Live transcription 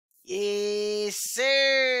Yes,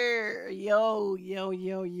 sir. Yo, yo,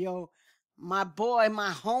 yo, yo. My boy,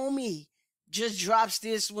 my homie, just drops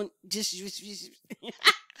this one. Just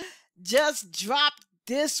dropped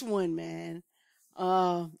this one, man.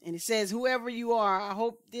 And it says, whoever you are, I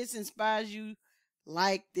hope this inspires you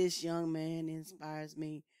like this young man inspires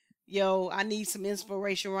me. Yo, I need some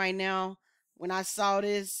inspiration right now. When I saw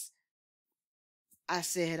this, I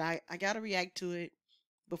said I gotta react to it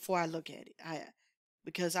before I look at it.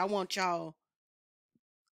 Because I want y'all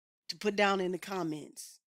to put down in the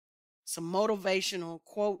comments some motivational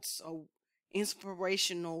quotes or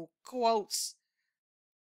inspirational quotes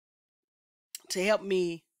to help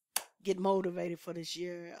me get motivated for this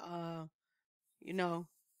year. You know,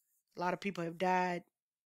 a lot of people have died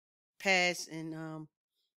past in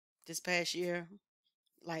this past year,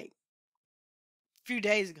 like a few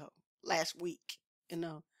days ago, last week, you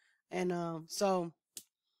know. And so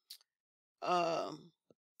um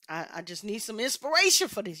I just need some inspiration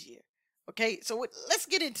for this year. Okay, so let's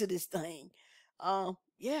get into this thing.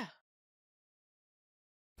 Yeah.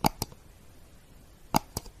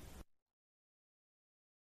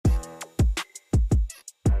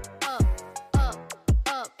 Up, up,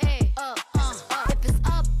 up, hey, up, up. If it's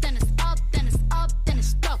up, then it's up, then it's up, then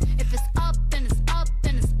it's up. If it's up, then it's up,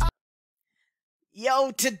 then it's up.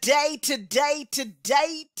 Yo, today,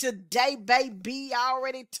 baby. I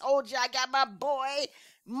already told you I got my boy,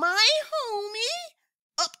 my homie,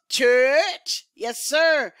 Upchurch. Yes,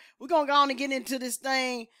 sir. We're going to go on and get into this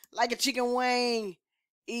thing like a chicken wing.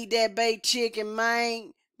 Eat that baked chicken,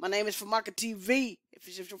 man. My name is Famaca TV. If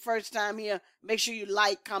it's your first time here, make sure you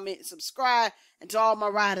like, comment, and subscribe. And to all my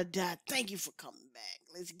ride or die, thank you for coming back.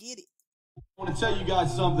 Let's get it. I want to tell you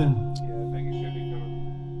guys something.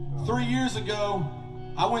 3 years ago,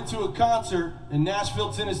 I went to a concert in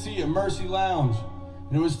Nashville, Tennessee at Mercy Lounge.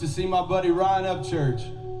 And it was to see my buddy Ryan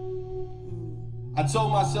Upchurch. I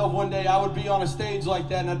told myself one day I would be on a stage like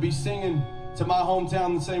that and I'd be singing to my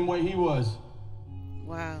hometown the same way he was.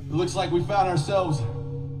 Wow. It looks like we found ourselves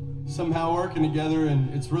somehow working together,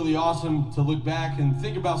 and it's really awesome to look back and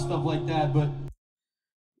think about stuff like that. But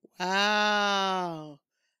wow.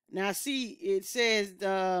 Now see, it says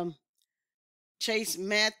Chase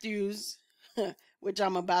Matthews, which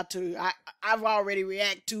I'm about to I've already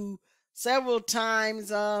react to several times,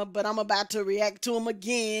 but I'm about to react to him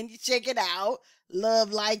again. You check it out.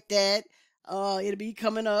 Love Like That. It'll be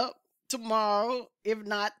coming up tomorrow, if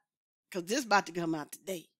not, because this is about to come out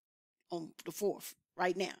today on the 4th,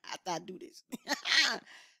 right now, after I do this.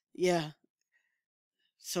 Yeah.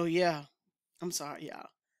 So yeah. I'm sorry, y'all.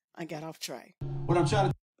 I got off track. what I'm trying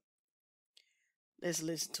to Let's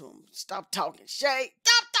listen to him. Stop talking, Shay.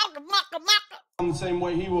 Stop talking, maka. the same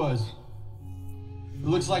way he was. It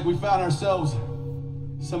looks like we found ourselves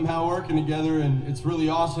somehow working together, and it's really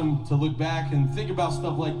awesome to look back and think about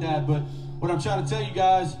stuff like that. But what I'm trying to tell you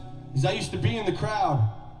guys is I used to be in the crowd.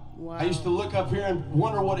 Wow. I used to look up here and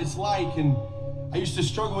wonder what it's like, and I used to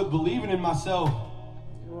struggle with believing in myself.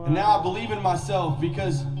 Wow. And now I believe in myself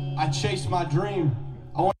because I chased my dream.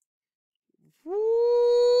 I want Woo!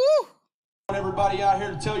 everybody out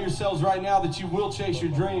here to tell yourselves right now that you will chase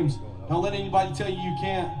your dreams. Don't let anybody tell you you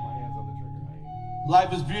can't.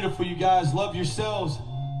 Life is beautiful, you guys. Love yourselves.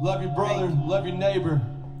 Love your brother. Love your neighbor.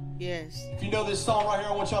 Yes. If you know this song right here,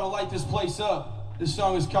 I want y'all to light this place up. This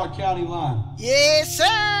song is called County Line. Yes,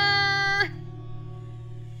 sir.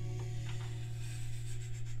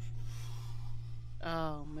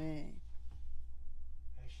 Oh man.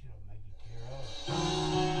 That shit'll make you tear up.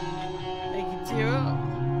 Make you tear up.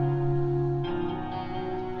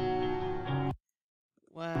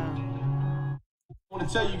 Wow. I want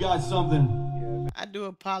to tell you guys something. I do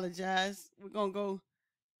apologize. We're gonna go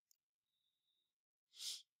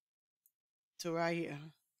to right here.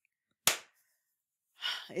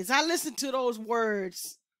 As I listen to those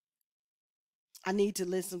words, I need to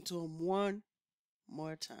listen to them one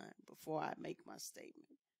more time before I make my statement.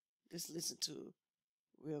 Just listen to it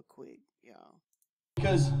real quick, y'all.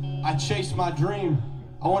 Because I chased my dream.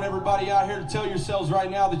 I want everybody out here to tell yourselves right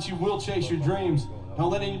now that you will chase your dreams.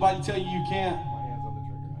 Don't let anybody tell you you can't.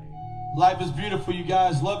 Life is beautiful, you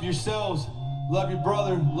guys. Love yourselves. Love your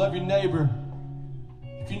brother. Love your neighbor.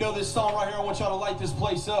 If you know this song right here, I want y'all to light this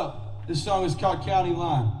place up. This song is called County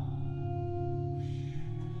Line.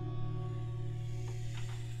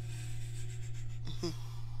 That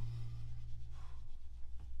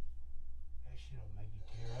shit'll make you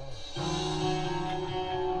tear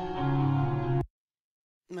up.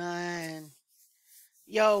 Man.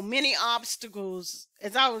 Yo, many obstacles.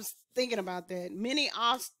 As I was thinking about that, many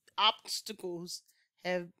obstacles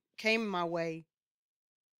have came my way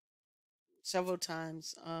several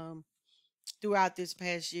times throughout this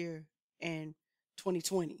past year and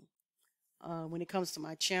 2020 when it comes to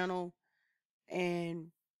my channel.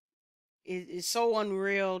 And it's so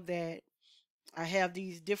unreal that I have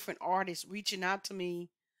these different artists reaching out to me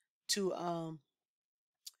to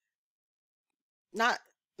not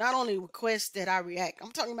not only request that I react.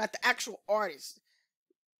 I'm talking about the actual artists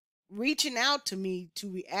reaching out to me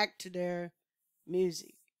to react to their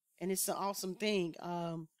music, and it's an awesome thing.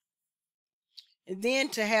 And then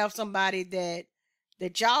to have somebody that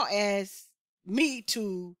y'all ask me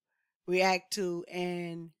to react to,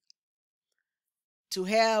 and to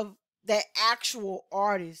have that actual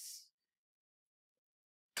artist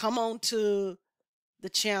come on to the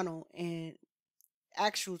channel and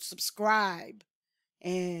actual subscribe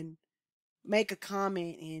and make a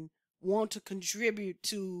comment and want to contribute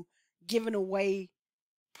to giving away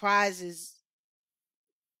prizes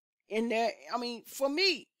in there. I mean, for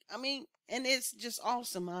me, and it's just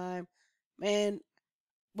awesome. Man,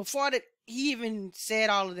 before that, he even said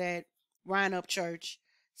all of that. Ryan Upchurch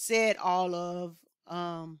said all of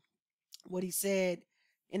what he said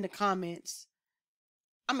in the comments.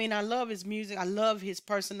 I mean, I love his music. I love his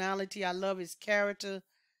personality. I love his character.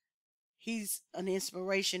 He's an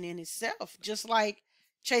inspiration in himself. Just like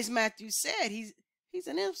Chase Matthews said, he's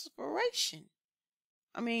an inspiration.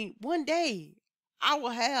 I mean, one day I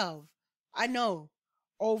will have, I know,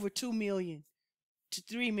 over 2 million to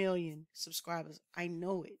 3 million subscribers. I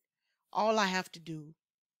know it. All I have to do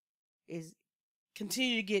is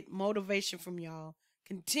continue to get motivation from y'all,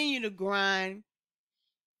 continue to grind,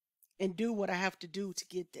 and do what I have to do to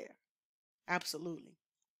get there. Absolutely.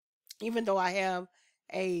 Even though I have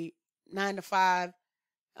a 9 to 5,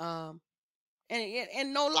 and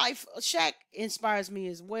no life. Shaq inspires me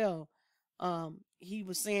as well. He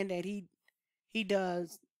was saying that he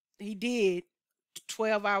did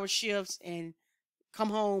 12-hour shifts and come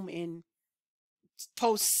home and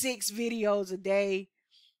post 6 videos a day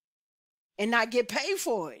and not get paid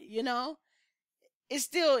for it. It's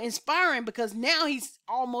still inspiring because now he's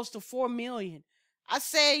almost to 4 million. I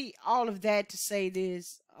say all of that to say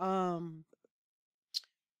this.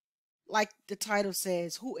 Like the title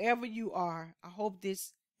says, whoever you are, I hope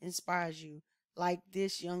this inspires you like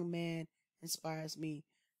this young man inspires me.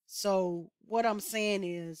 So what I'm saying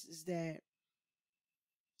is that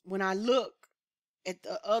when I look at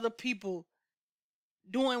the other people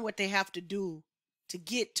doing what they have to do to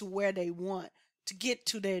get to where they want, to get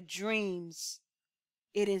to their dreams,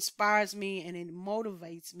 it inspires me and it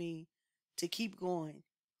motivates me to keep going.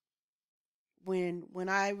 When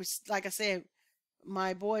I was, like I said,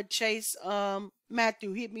 my boy Chase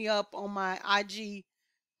Matthew hit me up on my IG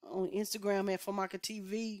on Instagram at famaca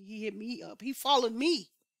TV. He hit me up. He followed me,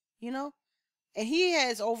 and he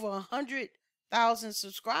has over 100,000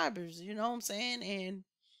 subscribers. You know what I'm saying? And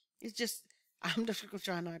it's just, I'm just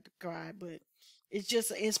trying not to cry, but it's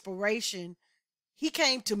just an inspiration. He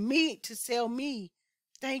came to me to tell me,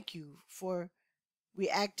 thank you for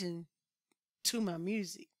reacting to my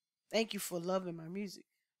music. Thank you for loving my music.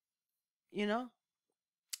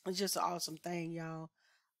 It's just an awesome thing, y'all.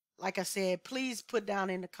 Like I said, please put down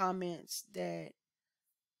in the comments that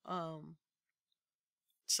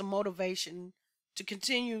some motivation to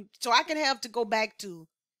continue, so I can have to go back to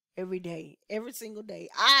every day, every single day.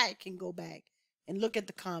 I can go back and look at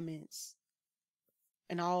the comments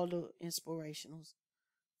and all the inspirationals.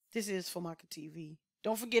 This is famaca TV.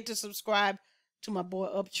 Don't forget to subscribe to my boy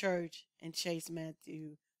Upchurch and Chase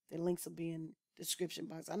Matthew. The links will be in the description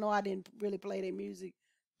box. I know I didn't really play their music,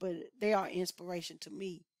 but they are inspiration to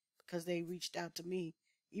me because they reached out to me,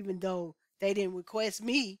 even though they didn't request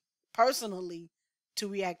me personally to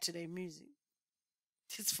react to their music.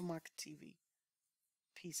 This is famaca TV.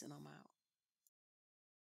 Peace, and I'm out.